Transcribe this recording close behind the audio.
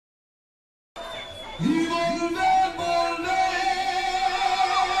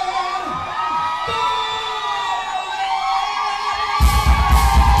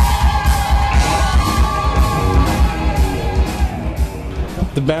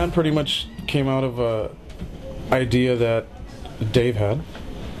The band pretty much came out of a idea that Dave had.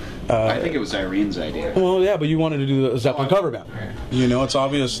 I think it was Irene's idea. Well, yeah, but you wanted to do a Zeppelin cover band. You know, it's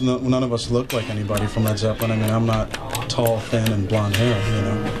obvious none of us look like anybody from Led Zeppelin. I mean, I'm not tall, thin, and blonde hair, you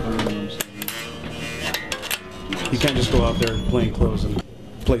know. You can't just go out there playing clothes and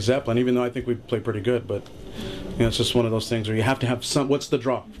play Zeppelin, even though I think we play pretty good, but, you know, it's just one of those things where you have to have some, what's the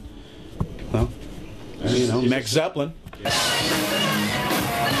draw? Well, you know, Mex Zeppelin.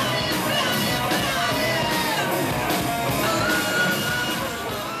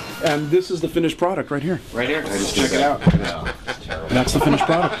 And this is the finished product right here. Right here. Just check it out. That's the finished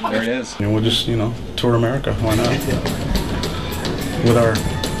product. There it is. And we'll just, you know, tour America. Why not? With our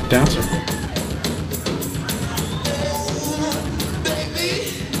dancer.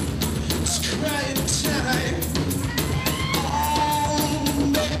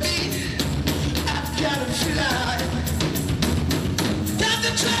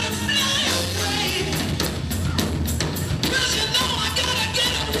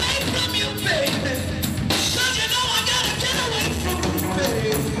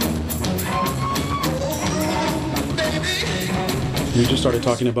 We just started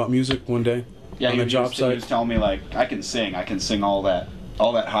talking about music one day on the job site. He was telling me, like, I can sing all that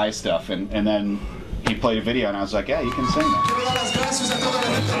high stuff, and then he played a video and I was like, yeah, you can sing that.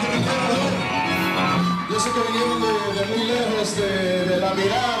 Yo sé que vinieron de muy lejos, de La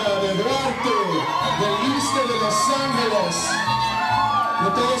Mirada, de Duarte, del este de Los Ángeles, de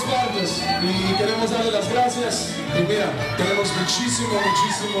todas partes, y queremos darle las gracias, y mira, tenemos muchísimo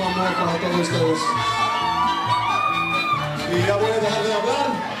amor para todos ustedes. Y ya voy a dejar de hablar,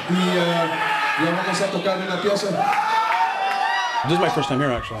 y ya vamos a tocar una pieza. This is my first time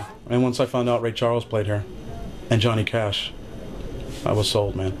here, actually, and once I found out Ray Charles played here, and Johnny Cash, I was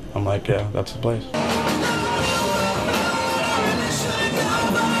sold, man. I'm like, yeah, that's the place.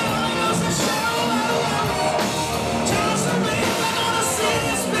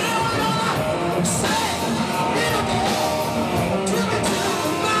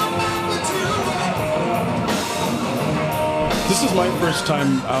 This is my first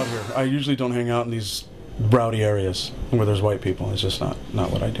time out here. I usually don't hang out in these rowdy areas where there's white people. It's just not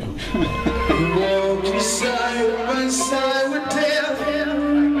what I do. Walking side by side with death.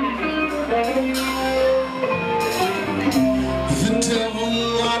 The devil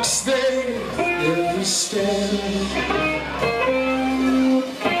knocks there every step.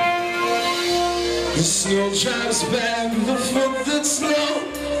 The snow drives back the foot that's low.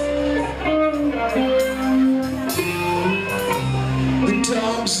 The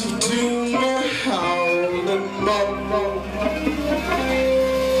dogs of doom